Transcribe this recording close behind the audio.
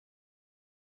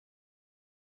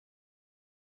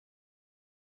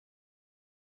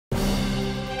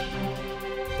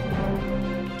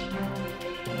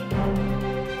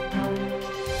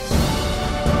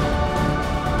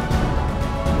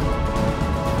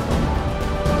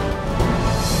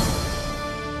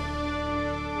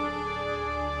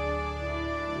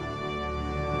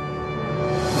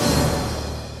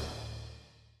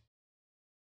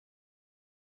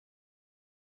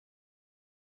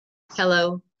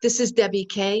Hello, this is Debbie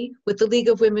Kay with the League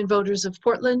of Women Voters of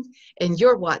Portland, and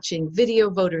you're watching Video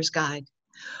Voters Guide.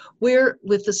 We're,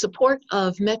 with the support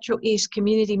of MetroEast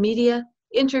Community Media,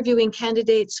 interviewing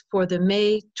candidates for the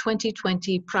May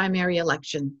 2020 primary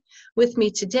election. With me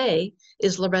today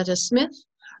is Loretta Smith,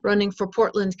 running for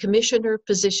Portland Commissioner,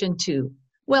 Position 2.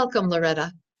 Welcome,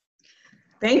 Loretta.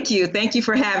 Thank you. Thank you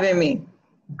for having me.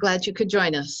 Glad you could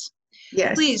join us.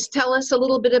 Yes. Please tell us a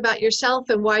little bit about yourself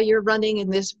and why you're running in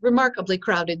this remarkably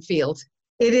crowded field.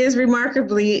 It is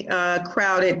remarkably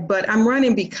crowded, but I'm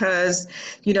running because,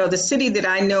 the city that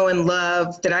I know and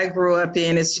love, that I grew up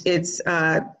in, it's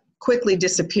quickly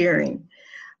disappearing.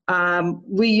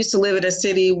 We used to live in a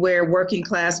city where working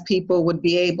class people would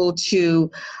be able to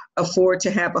afford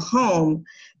to have a home.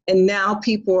 And now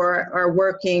people are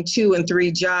working 2 and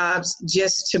 3 jobs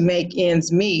just to make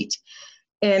ends meet.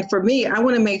 And for me, I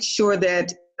want to make sure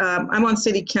that I'm on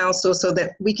city council so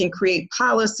that we can create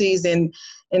policies and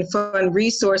fund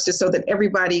resources so that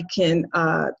everybody can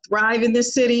thrive in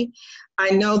this city. I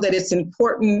know that it's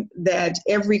important that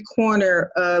every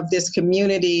corner of this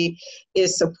community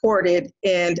is supported,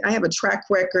 and I have a track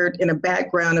record and a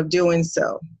background of doing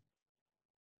so.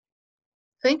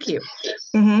 Thank you.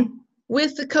 Mm-hmm.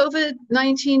 With the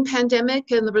COVID-19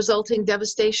 pandemic and the resulting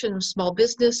devastation of small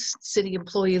business, city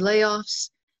employee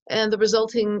layoffs, and the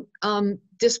resulting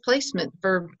displacement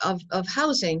of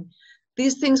housing,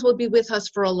 these things will be with us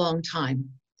for a long time.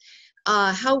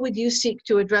 How would you seek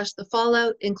to address the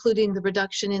fallout, including the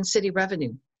reduction in city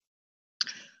revenue?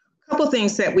 A couple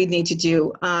things that we need to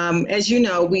do. As you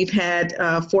know, we've had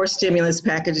 4 stimulus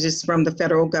packages from the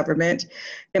federal government,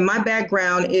 and my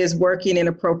background is working in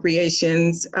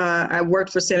appropriations. I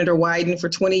worked for Senator Wyden for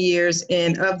 20 years,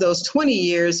 and of those 20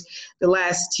 years, the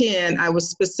last 10, I was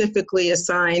specifically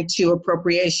assigned to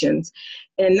appropriations,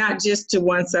 and not just to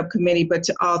one subcommittee, but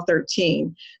to all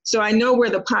 13. So I know where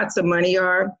the pots of money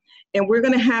are, and we're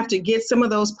going to have to get some of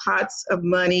those pots of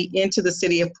money into the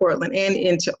city of Portland and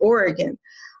into Oregon.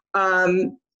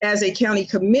 As a county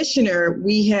commissioner,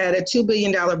 we had a $2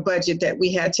 billion budget that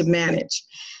we had to manage.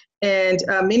 And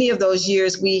many of those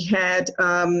years we had,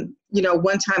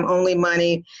 one-time only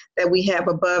money that we have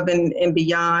above and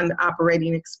beyond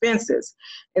operating expenses.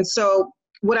 And so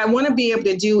what I want to be able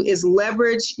to do is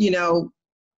leverage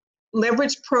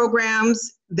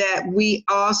programs that we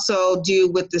also do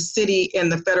with the city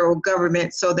and the federal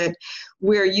government so that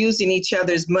we're using each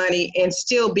other's money and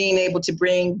still being able to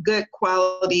bring good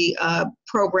quality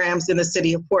programs in the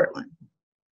city of Portland.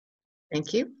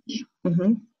 Thank you.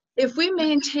 Mm-hmm. If we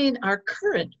maintain our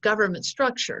current government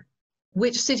structure,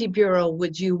 which city bureau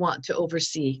would you want to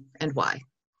oversee and why?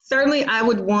 Certainly, I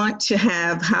would want to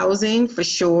have housing for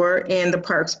sure and the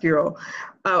Parks Bureau.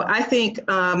 I think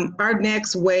our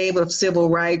next wave of civil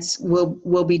rights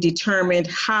will be determined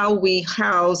how we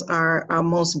house our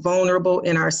most vulnerable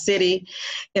in our city.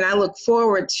 And I look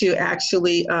forward to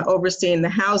actually overseeing the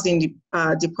housing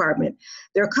department.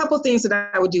 There are a couple things that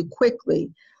I would do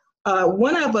quickly.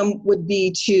 One of them would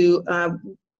be to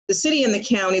the city and the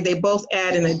county, they both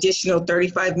add an additional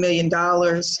 $35 million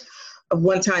of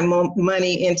one-time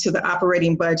money into the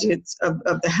operating budgets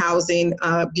of the Housing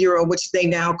Bureau, which they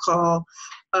now call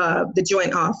the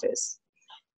Joint Office.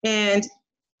 And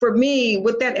for me,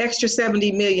 with that extra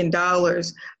 $70 million,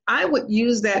 I would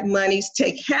use that money,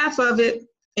 take half of it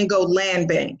and go land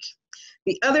bank.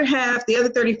 The other half, the other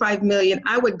 $35 million,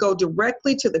 I would go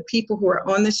directly to the people who are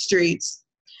on the streets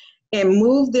and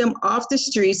move them off the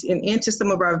streets and into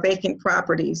some of our vacant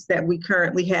properties that we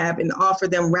currently have and offer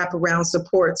them wraparound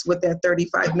supports with that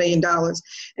 $35 million.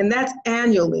 And that's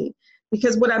annually,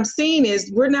 because what I'm seeing is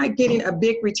we're not getting a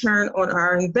big return on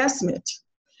our investment.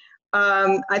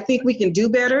 I think we can do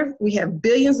better. We have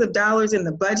billions of dollars in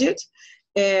the budget.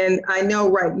 And I know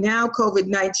right now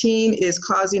COVID-19 is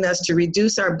causing us to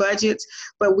reduce our budgets,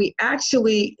 but we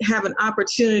actually have an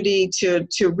opportunity to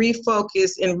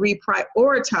refocus and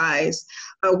reprioritize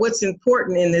what's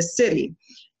important in this city.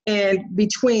 And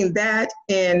between that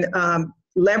and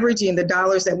leveraging the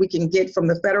dollars that we can get from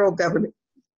the federal government,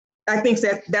 I think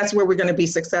that's where we're going to be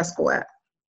successful at.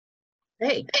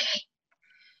 Great.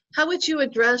 How would you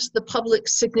address the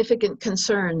public's significant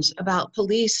concerns about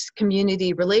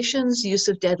police-community relations, use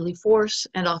of deadly force,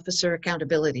 and officer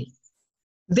accountability?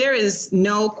 There is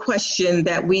no question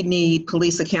that we need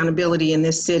police accountability in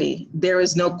this city. There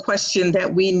is no question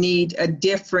that we need a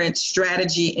different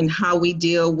strategy in how we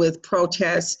deal with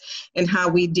protests and how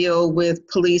we deal with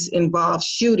police-involved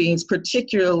shootings,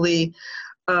 particularly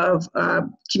of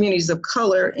communities of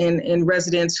color and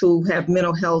residents who have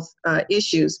mental health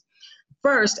issues.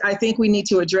 First, I think we need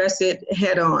to address it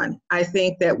head on. I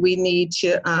think that we need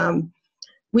to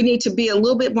we need to be a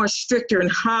little bit more stricter in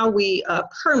how we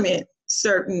permit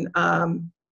certain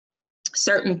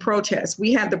protests.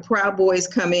 We had the Proud Boys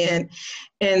come in,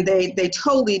 and they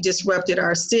totally disrupted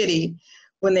our city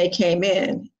when they came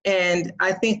in. And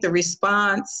I think the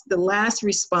last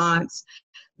response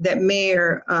that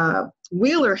Mayor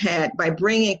Wheeler had by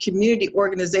bringing community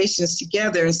organizations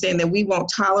together and saying that we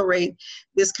won't tolerate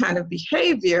this kind of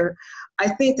behavior, I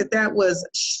think that was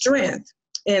strength.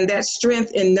 And that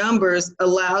strength in numbers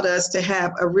allowed us to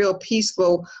have a real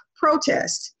peaceful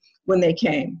protest when they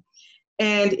came.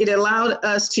 And it allowed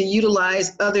us to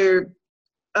utilize other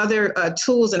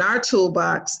tools in our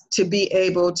toolbox to be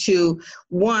able to,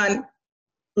 one,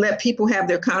 let people have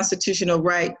their constitutional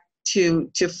right to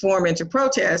form and to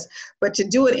protest, but to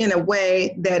do it in a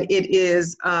way that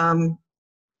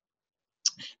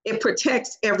it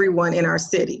protects everyone in our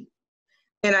city.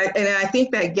 And I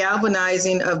think that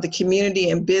galvanizing of the community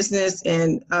and business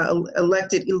and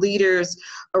elected leaders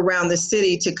around the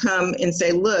city to come and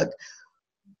say, look,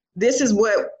 this is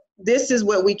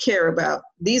what we care about.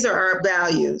 These are our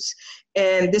values,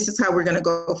 and this is how we're going to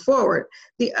go forward.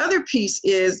 The other piece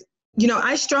is,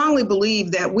 I strongly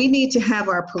believe that we need to have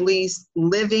our police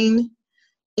living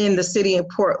in the city of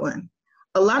Portland.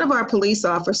 A lot of our police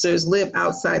officers live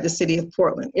outside the city of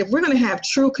Portland. If we're going to have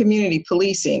true community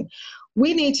policing,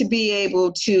 we need to be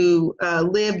able to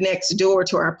live next door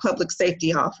to our public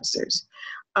safety officers.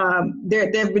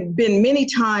 There have been many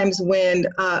times when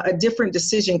a different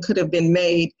decision could have been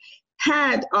made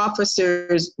had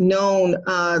officers known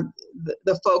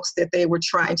the folks that they were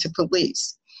trying to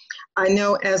police. I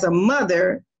know as a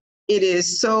mother, it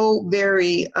is so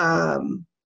very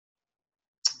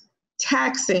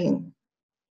taxing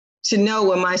to know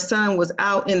when my son was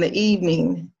out in the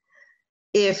evening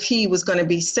if he was going to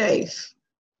be safe.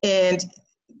 And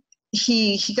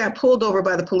he got pulled over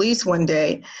by the police one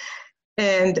day,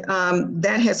 and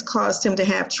that has caused him to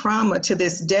have trauma to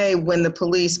this day when the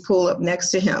police pull up next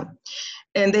to him.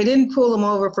 And they didn't pull him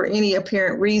over for any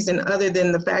apparent reason other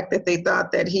than the fact that they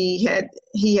thought that he had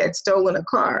stolen a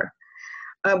car.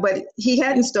 But he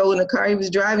hadn't stolen a car. He was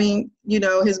driving,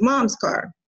 his mom's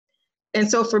car. And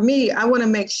so for me, I want to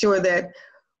make sure that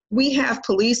we have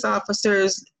police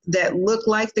officers that look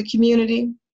like the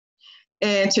community,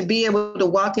 and to be able to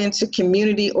walk into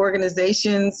community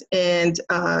organizations and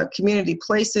community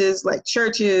places like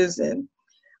churches and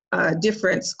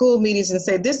different school meetings and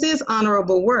say, this is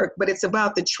honorable work, but it's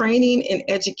about the training and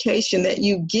education that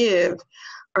you give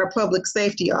our public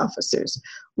safety officers.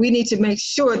 We need to make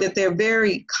sure that they're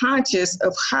very conscious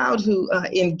of how to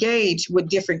engage with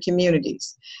different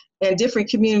communities and different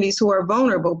communities who are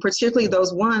vulnerable, particularly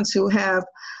those ones who have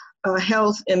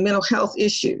health and mental health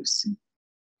issues.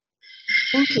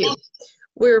 Thank you.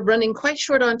 We're running quite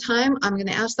short on time. I'm going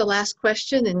to ask the last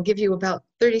question and give you about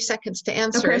 30 seconds to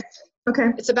answer it. Okay.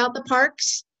 It's about the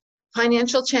parks,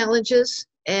 financial challenges,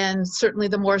 and certainly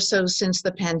the more so since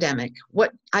the pandemic.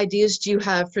 What ideas do you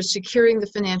have for securing the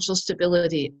financial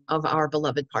stability of our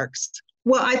beloved parks?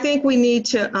 Well, I think we need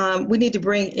to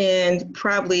bring in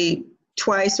probably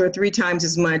twice or three times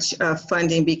as much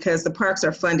funding, because the parks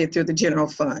are funded through the general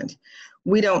fund.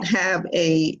 We don't have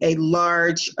a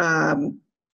large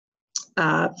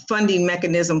funding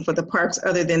mechanism for the parks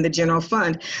other than the general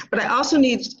fund. But I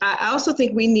also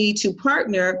think we need to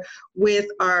partner with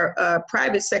our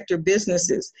private sector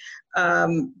businesses,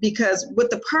 because what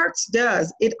the parks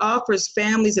does, it offers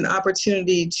families an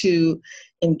opportunity to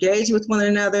engage with one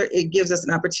another. It gives us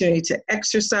an opportunity to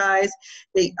exercise.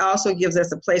 It also gives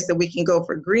us a place that we can go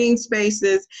for green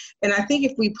spaces. And I think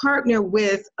if we partner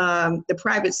with the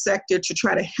private sector to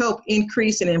try to help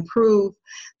increase and improve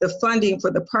the funding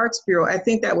for the Parks Bureau, I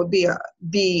think that would be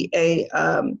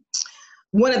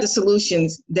one of the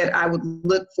solutions that I would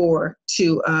look for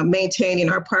to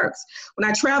maintaining our parks. When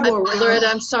I travel around— Loretta,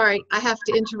 I'm sorry, I have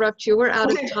to interrupt you. We're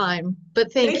out of time,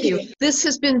 but thank you. This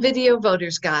has been Video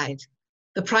Voters Guide.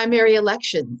 The primary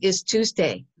election is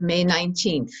Tuesday, May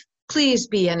 19th. Please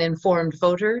be an informed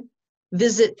voter.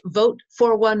 Visit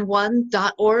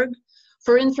vote411.org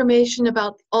for information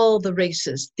about all the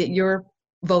races that you're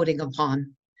voting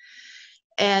upon,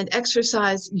 and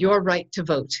exercise your right to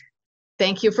vote.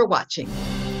 Thank you for watching.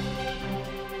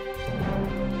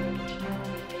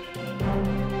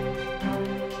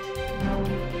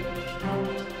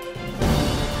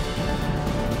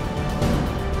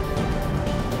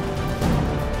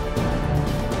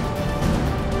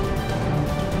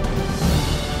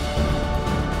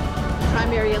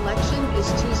 Primary election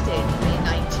is Tuesday, May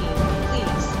 19th.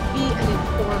 Please be an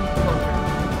informed voter.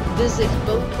 Visit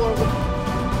vote411.org.